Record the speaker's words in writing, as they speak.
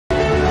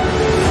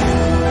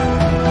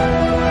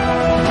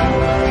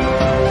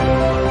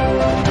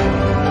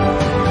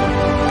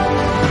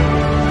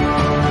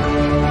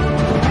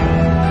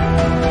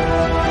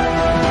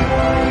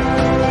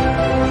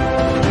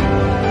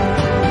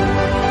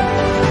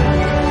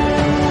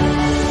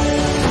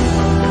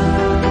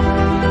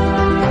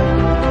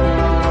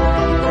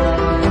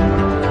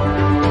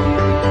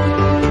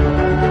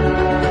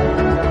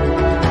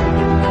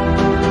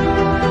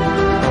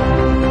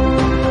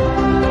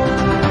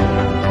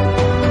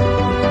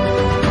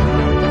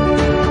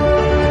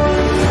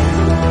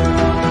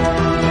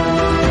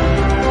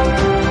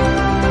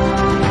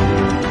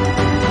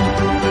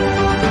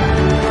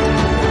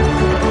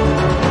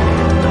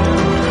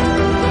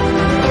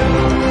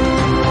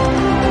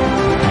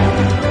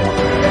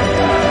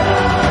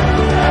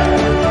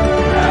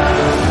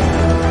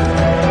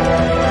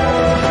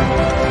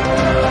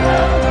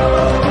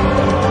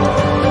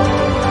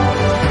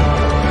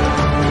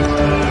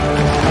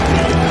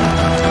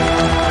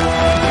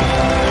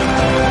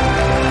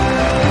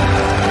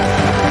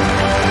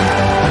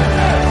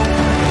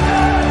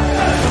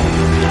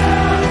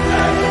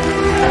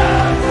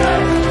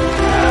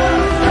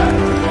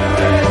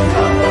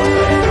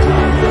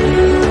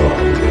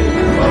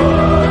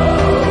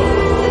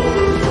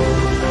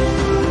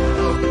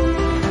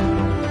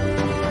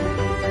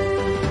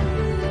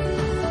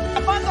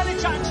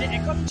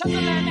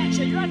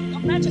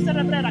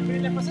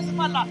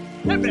palla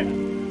del BRERA.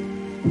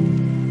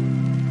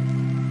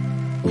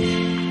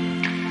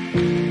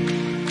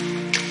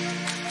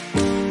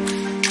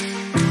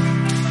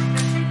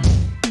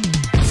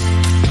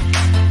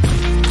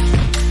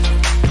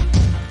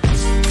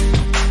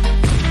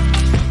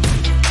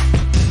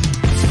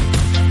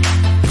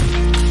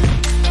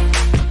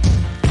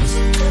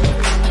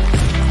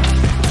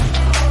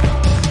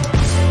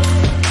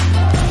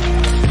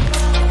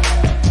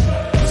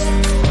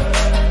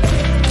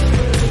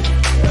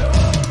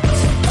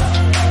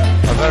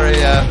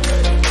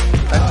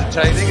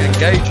 Entertaining,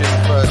 engaging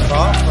first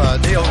half.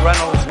 Neil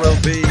Reynolds will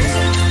be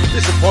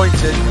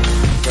disappointed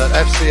that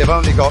FC have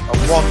only got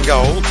one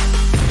goal,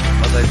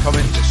 but they've come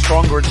into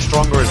stronger and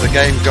stronger as the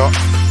game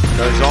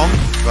goes on.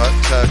 But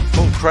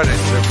full credit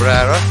to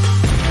BRERA,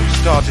 who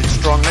started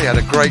strongly, had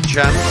a great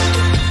chance.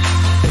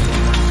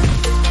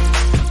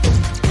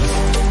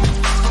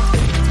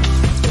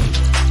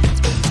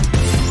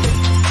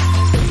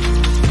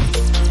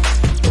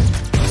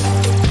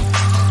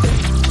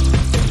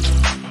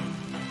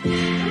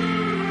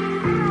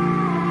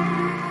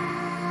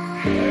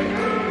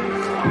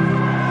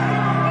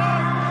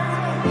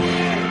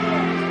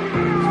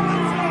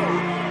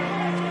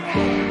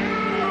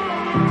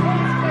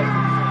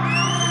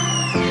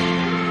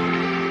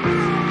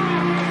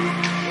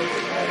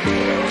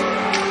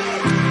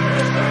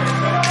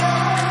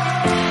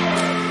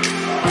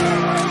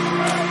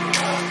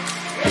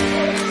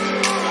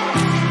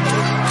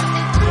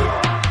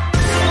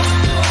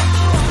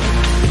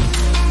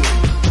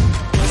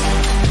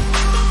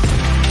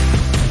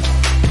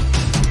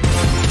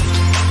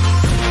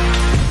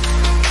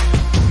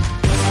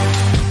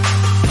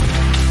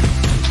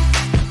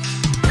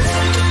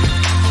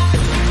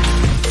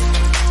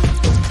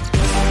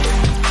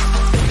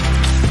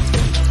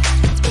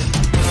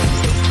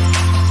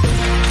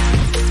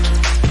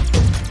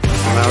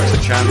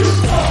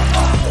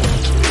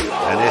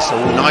 And it's a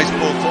nice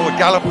ball forward,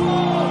 Gallop.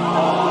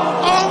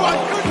 Oh my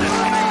goodness!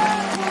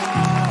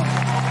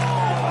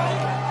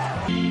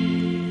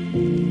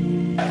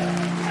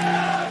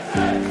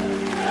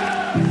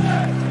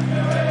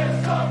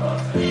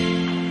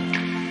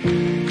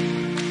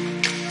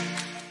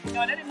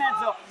 Nel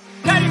mezzo,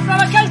 Cari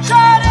prova a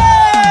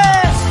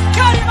calciare!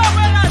 Cari va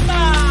guardata!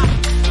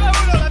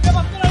 2-1, l'abbiamo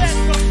appena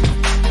detto!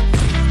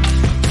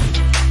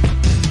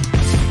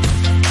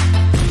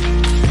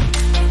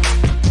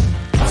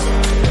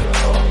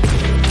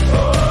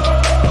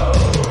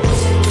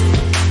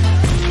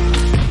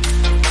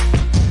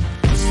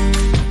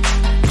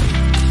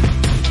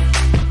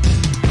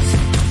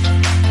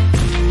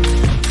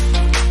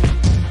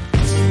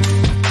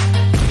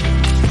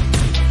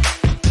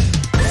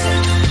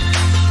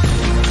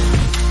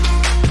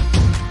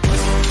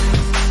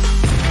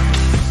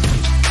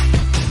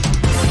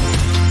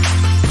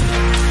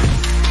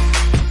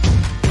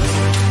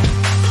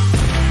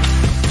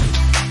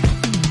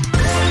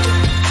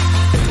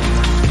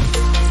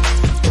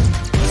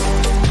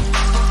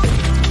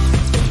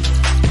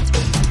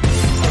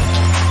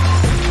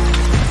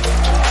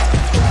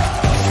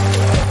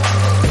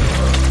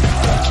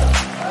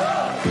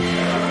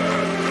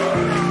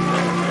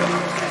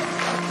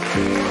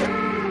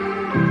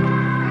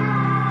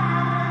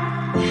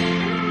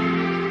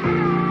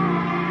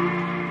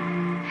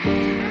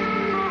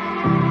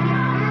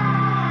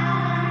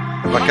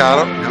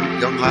 Vaccaro,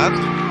 young lad.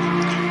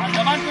 Al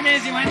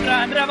 91esimo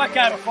entra Andrea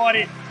Vaccaro fuori,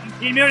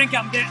 il migliore in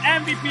campo, the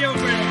MVP of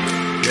BRERA.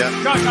 Yeah.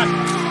 Ciao.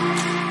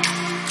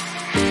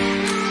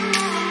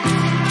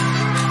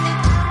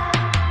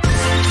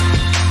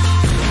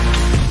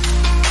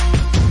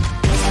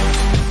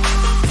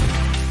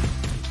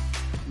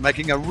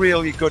 Making a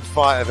really good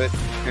fight of it.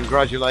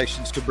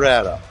 Congratulations to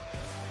BRERA.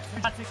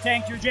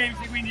 Thank you James,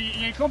 e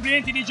quindi i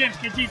complimenti di James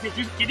che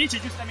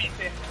dice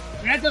giustamente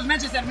United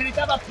Manchester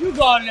meritava più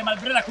gol, ma il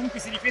BRERA comunque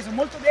si è difeso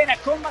molto bene, ha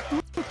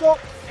combattuto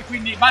e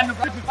quindi vanno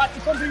proprio fatti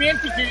i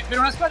complimenti che per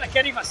una squadra che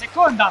arriva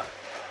seconda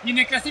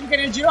in classifica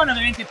nel girone,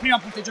 ovviamente il primo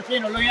punteggio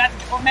pieno, lo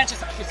United con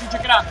Manchester che si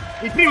giocherà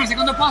il primo e il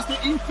secondo posto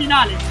in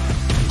finale.